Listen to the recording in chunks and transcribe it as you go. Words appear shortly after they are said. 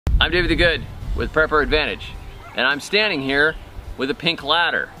I'm David the Good with Prepper Advantage, and I'm standing here with a pink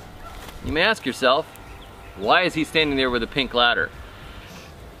ladder. You may ask yourself, why is he standing there with a pink ladder?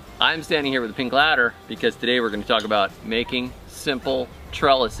 I'm standing here with a pink ladder because today we're going to talk about making simple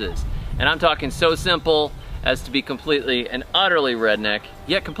trellises. And I'm talking so simple as to be completely and utterly redneck,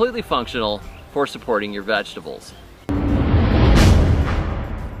 yet completely functional for supporting your vegetables.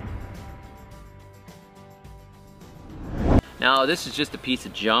 Now this is just a piece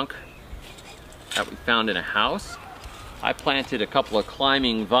of junk that we found in a house. I planted a couple of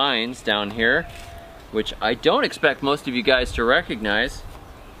climbing vines down here, which I don't expect most of you guys to recognize.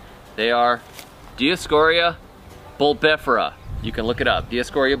 They are Dioscorea bulbifera. You can look it up,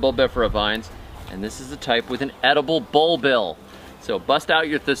 Dioscorea bulbifera vines. And this is a type with an edible bulbil. So bust out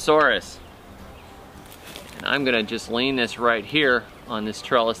your thesaurus. And I'm gonna just lean this right here on this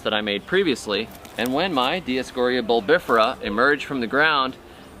trellis that I made previously. And when my Dioscorea bulbifera emerge from the ground,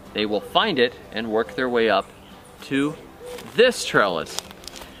 they will find it and work their way up to this trellis.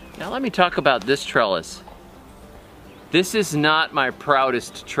 Now let me talk about this trellis. This is not my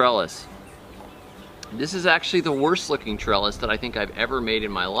proudest trellis. This is actually the worst looking trellis that I think I've ever made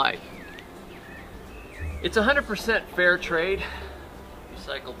in my life. It's 100% fair trade,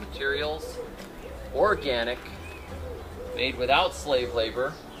 recycled materials, organic, made without slave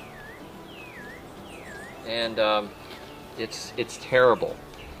labor, and it's terrible.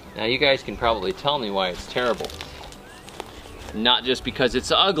 Now you guys can probably tell me why it's terrible. Not just because it's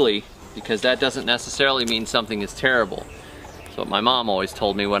ugly, because that doesn't necessarily mean something is terrible. That's what my mom always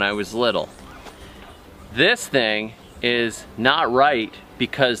told me when I was little. This thing is not right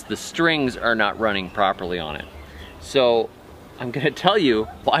because the strings are not running properly on it. So I'm gonna tell you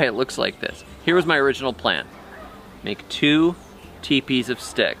why it looks like this. Here was my original plan. Make 2 teepees of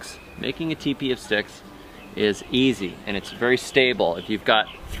sticks. Making a teepee of sticks is easy and it's very stable. If you've got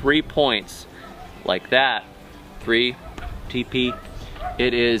 3 points like that, 3 teepee,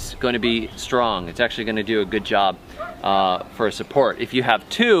 it is going to be strong. It's actually going to do a good job for a support. If you have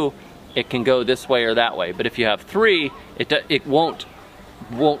 2, it can go this way or that way. But if you have 3, it won't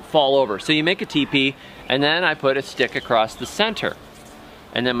fall over. So you make a teepee, and then I put a stick across the center.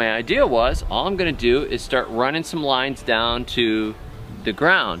 And then my idea was, all I'm going to do is start running some lines down to the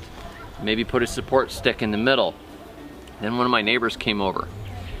ground. Maybe put a support stick in the middle. Then one of my neighbors came over.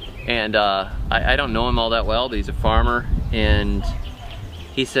 And I don't know him all that well, but he's a farmer. And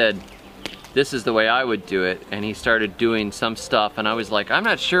he said, this is the way I would do it. And he started doing some stuff. And I was like, I'm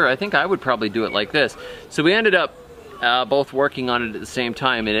not sure. I think I would probably do it like this. So we ended up both working on it at the same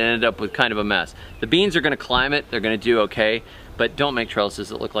time, and it ended up with kind of a mess. The beans are going to climb it. They're going to do okay. But don't make trellises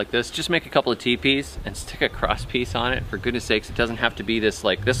that look like this. Just make a couple of teepees and stick a cross piece on it. For goodness sakes, it doesn't have to be this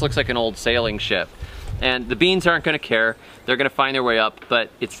like, this looks like an old sailing ship. And the beans aren't going to care. They're going to find their way up, but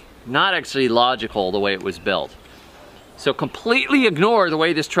it's not actually logical the way it was built. So completely ignore the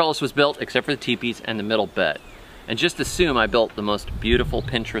way this trellis was built, except for the teepees and the middle bed. And just assume I built the most beautiful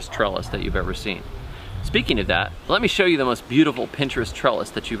Pinterest trellis that you've ever seen. Speaking of that, let me show you the most beautiful Pinterest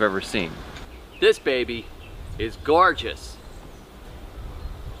trellis that you've ever seen. This baby is gorgeous.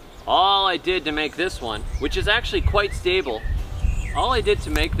 All I did to make this one, which is actually quite stable, all I did to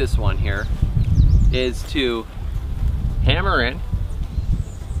make this one here is to hammer in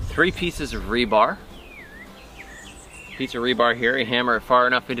 3 pieces of rebar. Piece of rebar here, you hammer it far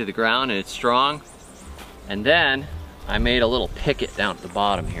enough into the ground and it's strong. And then I made a little picket down at the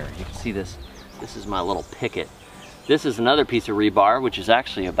bottom here. You can see this. This is my little picket. This is another piece of rebar, which is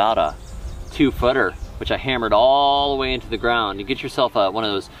actually about a 2-footer, which I hammered all the way into the ground. You get yourself one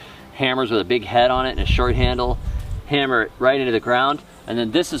of those hammers with a big head on it and a short handle, hammer it right into the ground. And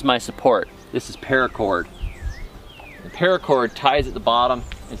then this is my support. This is paracord. The paracord ties at the bottom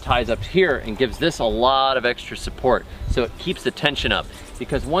and ties up here and gives this a lot of extra support. So it keeps the tension up,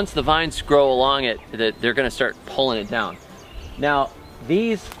 because once the vines grow along it, they're gonna start pulling it down. Now,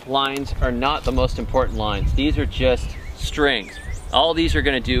 these lines are not the most important lines. These are just strings. All these are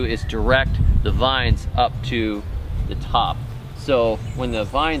gonna do is direct the vines up to the top. So when the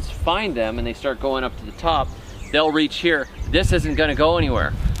vines find them and they start going up to the top, they'll reach here. This isn't gonna go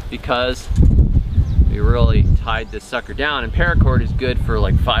anywhere because we really tied this sucker down, and paracord is good for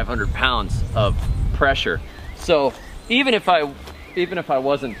like 500 pounds of pressure. So even if I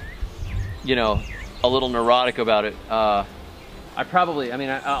wasn't, you know, a little neurotic about it, I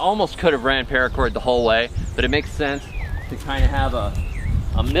almost could have ran paracord the whole way, but it makes sense to kind of have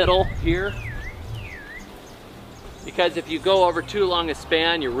a middle here, because if you go over too long a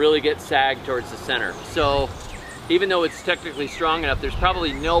span, you really get sagged towards the center. So even though it's technically strong enough, there's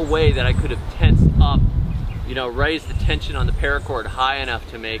probably no way that I could have tensed up, you know, raised the tension on the paracord high enough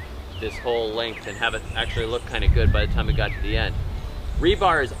to make this whole length and have it actually look kind of good by the time it got to the end.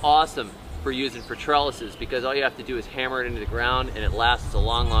 Rebar is awesome for using for trellises because all you have to do is hammer it into the ground and it lasts a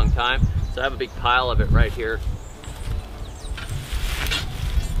long, long time. So I have a big pile of it right here.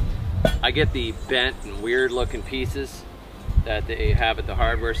 I get the bent and weird looking pieces that they have at the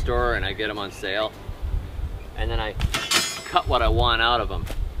hardware store, and I get them on sale. And then I cut what I want out of them.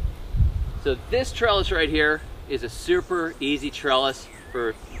 So this trellis right here is a super easy trellis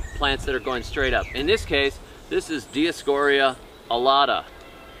for plants that are going straight up. In this case, this is Dioscorea alata.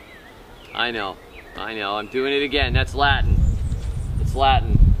 I know, I'm doing it again. That's Latin. It's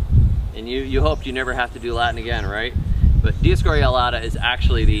Latin. And you hoped you never have to do Latin again, right? But Dioscorea alata is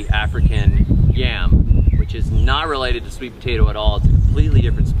actually the African yam, which is not related to sweet potato at all. It's a completely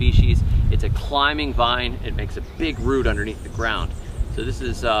different species. It's a climbing vine. It makes a big root underneath the ground. So this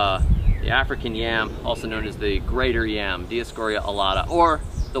is the African yam, also known as the greater yam, Dioscorea alata, or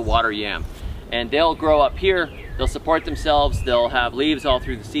the water yam. And they'll grow up here, they'll support themselves, they'll have leaves all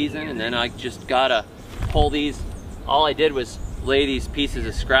through the season, and then I just gotta pull these. All I did was lay these pieces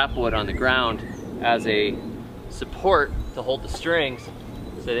of scrap wood on the ground as a support to hold the strings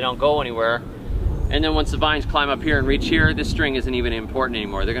so they don't go anywhere. And then once the vines climb up here and reach here, this string isn't even important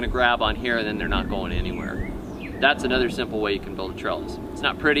anymore. They're gonna grab on here and then they're not going anywhere. That's another simple way you can build a trellis. It's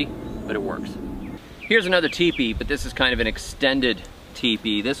not pretty, but it works. Here's another teepee, but this is kind of an extended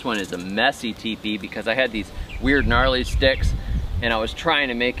teepee. This one is a messy teepee because I had these weird gnarly sticks and I was trying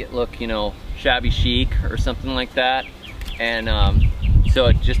to make it look, you know, shabby chic or something like that. And so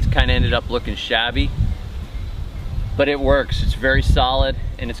it just kind of ended up looking shabby. But it works, it's very solid,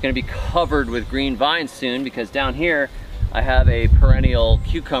 and it's gonna be covered with green vines soon because down here I have a perennial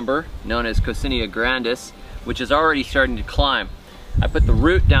cucumber known as Coccinea grandis, which is already starting to climb. I put the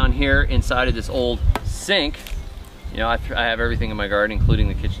root down here inside of this old sink. You know, I have everything in my garden, including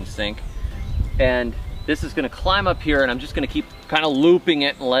the kitchen sink. And this is gonna climb up here and I'm just gonna keep kind of looping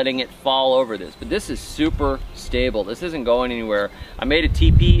it and letting it fall over this. But this is super stable. This isn't going anywhere. I made a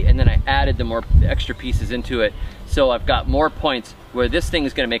teepee and then I added the more extra pieces into it. So I've got more points where this thing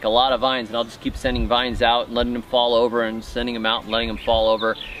is gonna make a lot of vines and I'll just keep sending vines out and letting them fall over and sending them out and letting them fall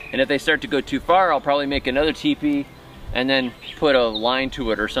over. And if they start to go too far, I'll probably make another teepee and then put a line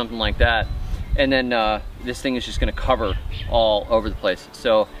to it or something like that. And then this thing is just gonna cover all over the place.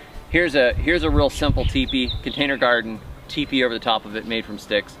 So here's a real simple teepee, container garden, teepee over the top of it made from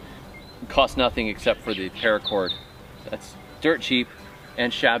sticks. It costs nothing except for the paracord. That's dirt cheap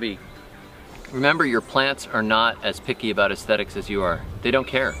and shabby. Remember, your plants are not as picky about aesthetics as you are. They don't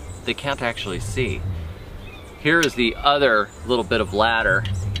care. They can't actually see. Here is the other little bit of ladder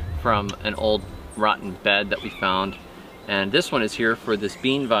from an old rotten bed that we found. And this one is here for this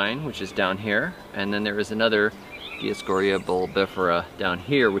bean vine, which is down here. And then there is another Dioscorea bulbifera down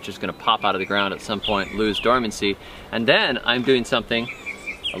here, which is gonna pop out of the ground at some point, lose dormancy. And then I'm doing something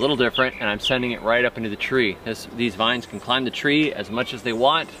a little different and I'm sending it right up into the tree. These vines can climb the tree as much as they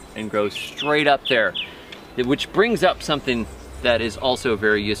want and grow straight up there, which brings up something that is also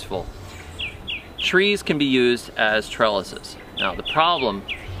very useful. Trees can be used as trellises. Now the problem,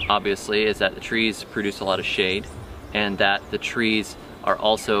 obviously, is that the trees produce a lot of shade and that the trees are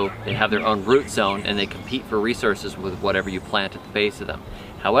also, they have their own root zone and they compete for resources with whatever you plant at the base of them.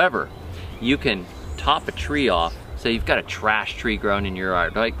 However, you can top a tree off. So you've got a trash tree growing in your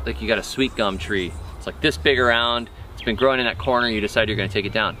yard, like you got a sweet gum tree. It's like this big around, it's been growing in that corner, you decide you're gonna take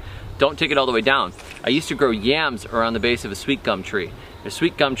it down. Don't take it all the way down. I used to grow yams around the base of a sweet gum tree. The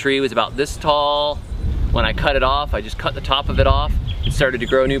sweet gum tree was about this tall. When I cut it off, I just cut the top of it off. It started to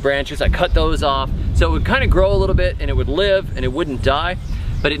grow new branches, I cut those off. So it would kind of grow a little bit and it would live and it wouldn't die,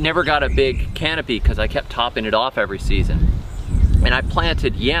 but it never got a big canopy because I kept topping it off every season. And I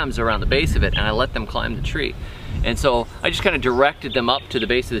planted yams around the base of it and I let them climb the tree. And so I just kind of directed them up to the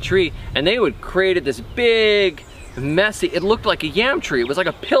base of the tree and they would create this big, messy, it looked like a yam tree. It was like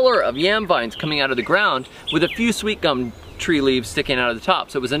a pillar of yam vines coming out of the ground with a few sweet gum tree leaves sticking out of the top.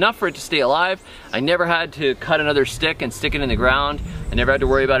 So it was enough for it to stay alive. I never had to cut another stick and stick it in the ground. I never had to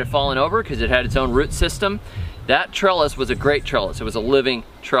worry about it falling over because it had its own root system. That trellis was a great trellis. It was a living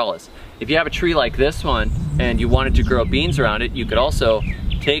trellis. If you have a tree like this one and you wanted to grow beans around it, you could also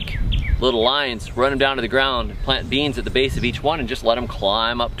take little lines, run them down to the ground, plant beans at the base of each one and just let them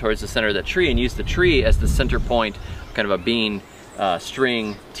climb up towards the center of that tree and use the tree as the center point, kind of a bean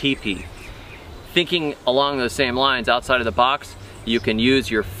string teepee. Thinking along those same lines outside of the box, you can use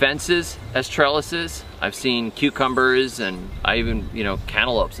your fences as trellises. I've seen cucumbers and I even,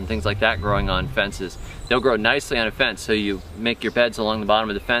 cantaloupes and things like that growing on fences. They'll grow nicely on a fence, so you make your beds along the bottom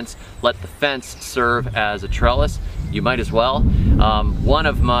of the fence, let the fence serve as a trellis, you might as well. One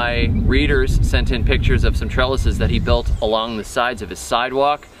of my readers sent in pictures of some trellises that he built along the sides of his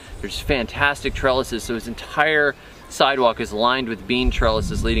sidewalk. There's fantastic trellises, so his entire sidewalk is lined with bean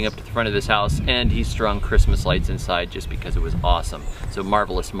trellises leading up to the front of his house, and he strung Christmas lights inside just because it was awesome. So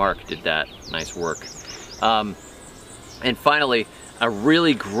Marvelous Mark did that. Nice work. And finally, a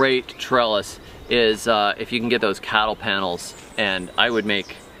really great trellis is if you can get those cattle panels, and I would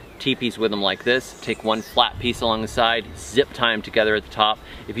make teepees with them like this. Take one flat piece along the side, zip tie them together at the top.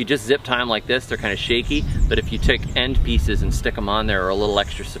 If you just zip tie them like this, they're kind of shaky, but if you take end pieces and stick them on there or a little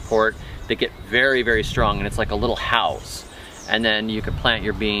extra support, they get very, very strong, and it's like a little house. And then you can plant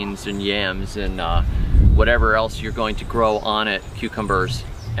your beans and yams and whatever else you're going to grow on it, cucumbers,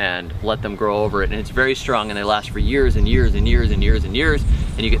 and let them grow over it. And it's very strong, and they last for years and years and years and years and years.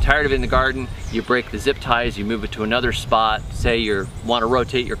 And you get tired of it in the garden, you break the zip ties, you move it to another spot. Say you want to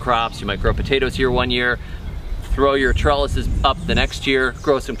rotate your crops, you might grow potatoes here one year, throw your trellises up the next year,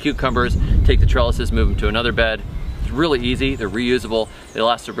 grow some cucumbers, take the trellises, move them to another bed. It's really easy, they're reusable, they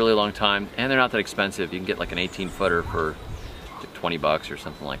last a really long time, and they're not that expensive. You can get like an 18-footer for like 20 bucks or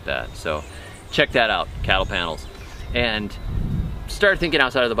something like that. So check that out, cattle panels. And start thinking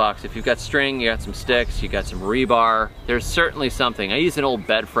outside of the box. If you've got string, you got some sticks, you got some rebar, there's certainly something. I used an old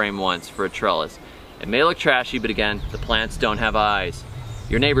bed frame once for a trellis. It may look trashy, but again, the plants don't have eyes.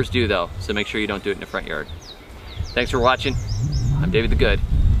 Your neighbors do though, so make sure you don't do it in the front yard. Thanks for watching. I'm David the Good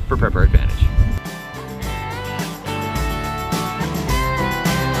for Prepper Advantage.